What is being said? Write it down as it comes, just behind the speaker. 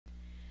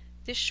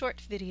This short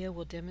video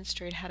will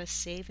demonstrate how to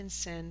save and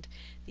send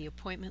the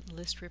appointment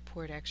list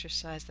report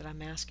exercise that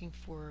I'm asking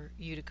for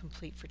you to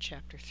complete for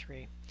Chapter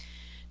 3.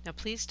 Now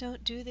please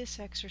don't do this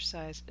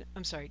exercise,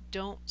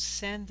 don't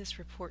send this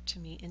report to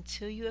me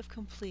until you have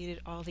completed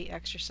all the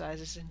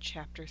exercises in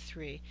Chapter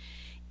 3,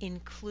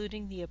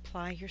 including the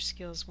Apply Your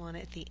Skills one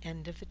at the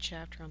end of the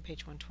chapter on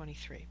page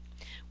 123.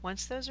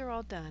 Once those are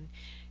all done,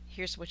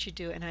 here's what you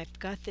do, and I've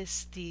got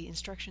the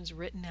instructions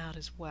written out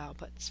as well,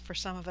 but for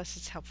some of us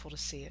it's helpful to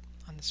see it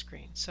on the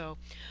screen. So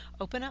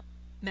open up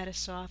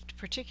Medisoft,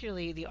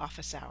 particularly the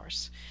office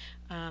hours.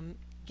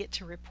 Get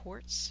to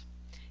Reports,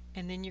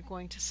 and then you're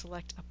going to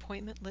select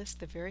Appointment List,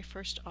 the very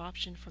first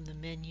option from the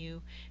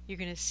menu. You're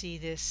going to see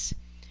this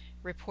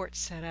report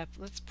setup.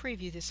 Let's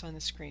preview this on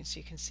the screen so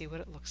you can see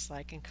what it looks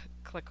like, and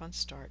click on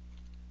Start.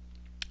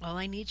 All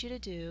I need you to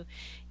do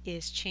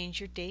is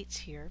change your dates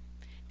here,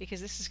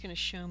 because this is going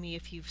to show me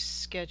if you've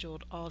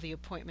scheduled all the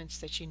appointments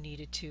that you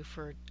needed to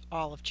for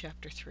all of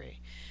Chapter 3.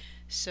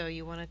 So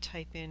you want to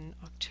type in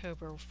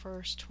October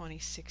 1st,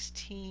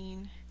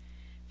 2016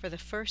 for the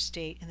first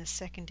date, and the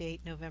second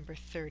date November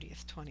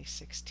 30th,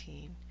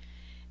 2016.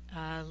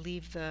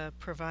 Leave the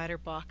provider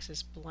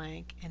boxes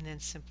blank and then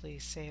simply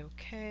say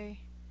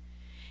OK.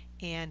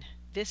 And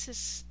this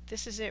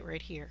is it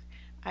right here.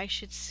 I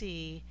should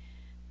see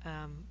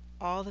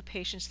all the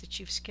patients that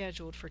you've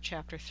scheduled for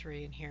Chapter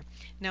 3 in here.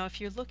 Now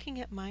if you're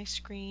looking at my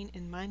screen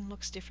and mine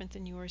looks different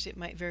than yours, it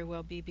might very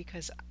well be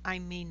because I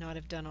may not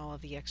have done all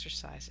of the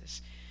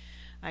exercises.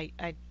 I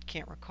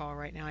can't recall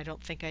right now. I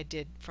don't think I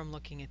did from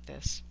looking at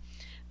this.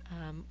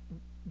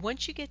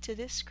 Once you get to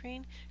this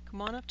screen,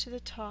 come on up to the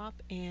top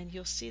and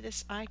you'll see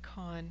this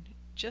icon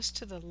just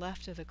to the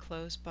left of the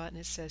Close button.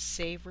 It says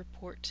Save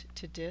Report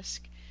to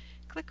Disk.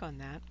 Click on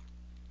that.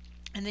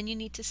 And then you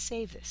need to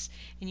save this,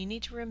 and you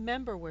need to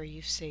remember where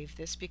you've saved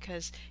this,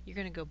 because you're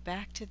going to go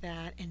back to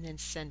that and then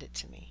send it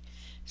to me.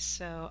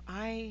 So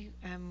I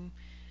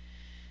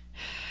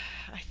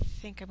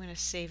think I'm going to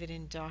save it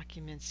in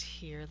Documents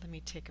here. Let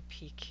me take a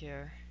peek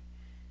here.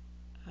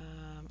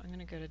 I'm going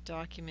to go to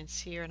Documents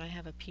here, and I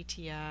have a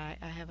PTI.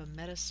 I have a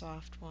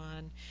Medisoft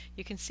one.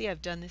 You can see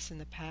I've done this in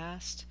the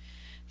past.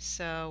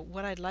 So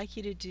what I'd like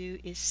you to do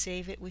is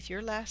save it with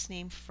your last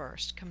name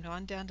first. Come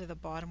on down to the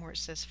bottom where it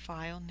says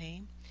File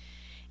Name,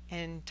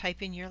 and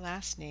type in your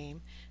last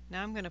name.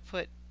 Now I'm going to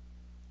put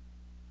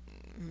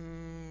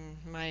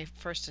my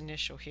first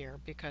initial here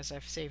because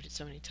I've saved it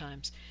so many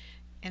times,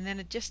 and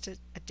then just a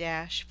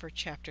dash for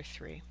Chapter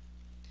 3.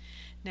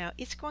 Now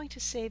it's going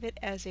to save it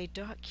as a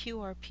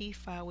 .qrp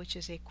file, which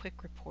is a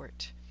quick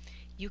report.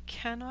 You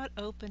cannot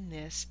open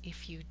this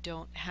if you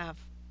don't have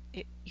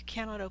it. You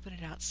cannot open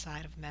it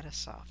outside of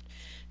Medisoft.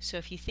 So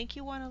if you think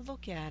you want to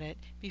look at it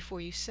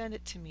before you send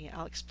it to me,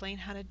 I'll explain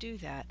how to do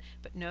that,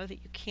 but know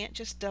that you can't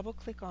just double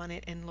click on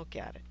it and look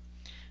at it.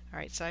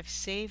 Alright, so I've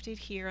saved it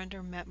here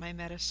under my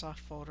Medisoft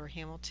folder,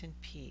 Hamilton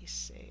P.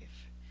 Save.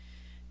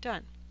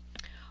 Done.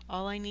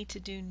 All I need to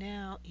do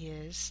now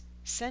is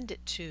send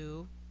it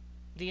to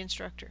the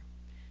instructor.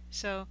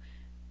 So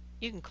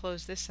you can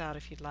close this out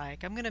if you'd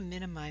like. I'm going to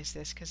minimize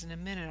this because in a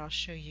minute I'll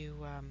show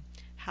you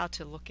how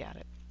to look at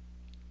it.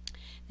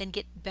 Then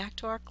get back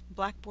to our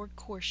Blackboard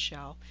course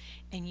shell,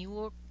 and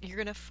you're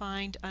going to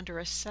find under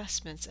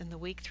Assessments, in the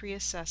Week 3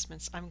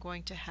 assessments, I'm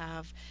going to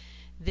have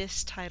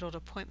this titled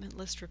Appointment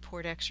List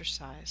Report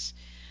Exercise.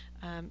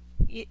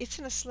 It's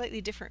in a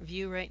slightly different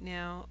view right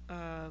now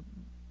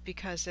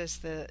because as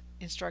the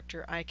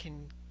instructor I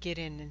can get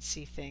in and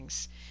see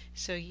things.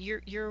 So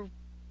your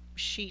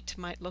sheet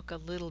might look a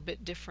little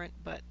bit different,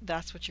 but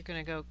that's what you're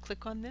going to go.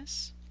 Click on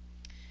this.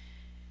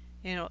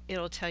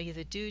 It'll tell you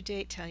the due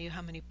date, tell you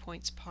how many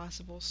points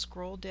possible.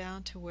 Scroll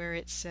down to where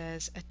it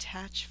says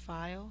Attach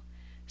File,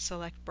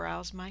 select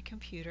Browse My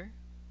Computer.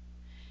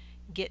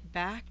 Get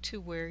back to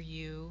where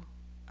you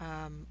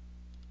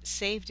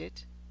saved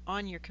it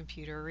on your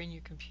computer or in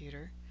your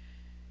computer,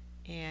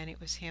 and it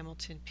was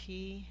Hamilton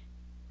P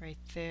right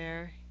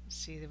there.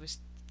 See, there was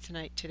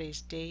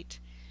today's date.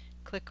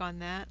 Click on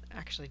that,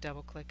 actually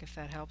double click if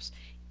that helps.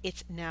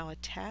 It's now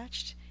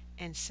attached,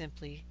 and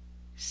simply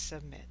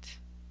submit.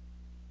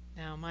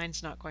 Now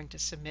mine's not going to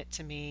submit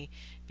to me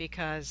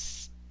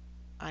because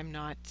I'm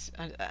not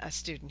a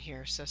student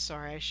here, so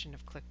sorry, I shouldn't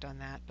have clicked on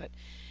that, but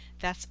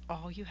that's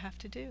all you have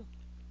to do.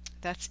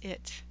 That's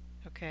it.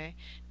 Okay,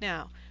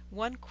 now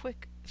one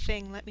quick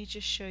thing, let me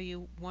just show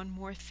you one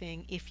more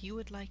thing. If you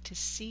would like to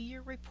see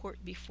your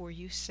report before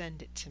you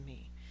send it to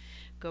me,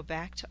 go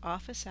back to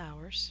Office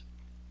Hours,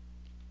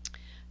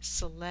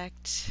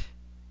 select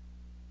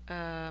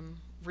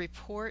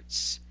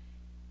Reports,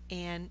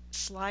 and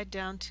slide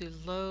down to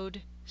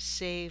Load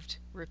Saved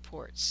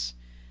Reports.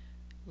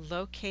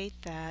 Locate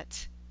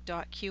that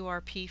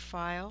 .qrp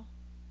file,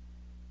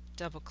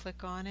 double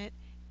click on it,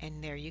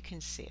 and there you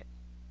can see it.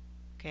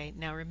 Okay,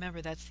 now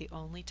remember, that's the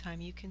only time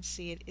you can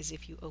see it is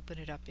if you open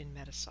it up in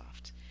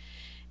Medisoft.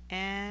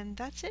 And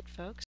that's it, folks.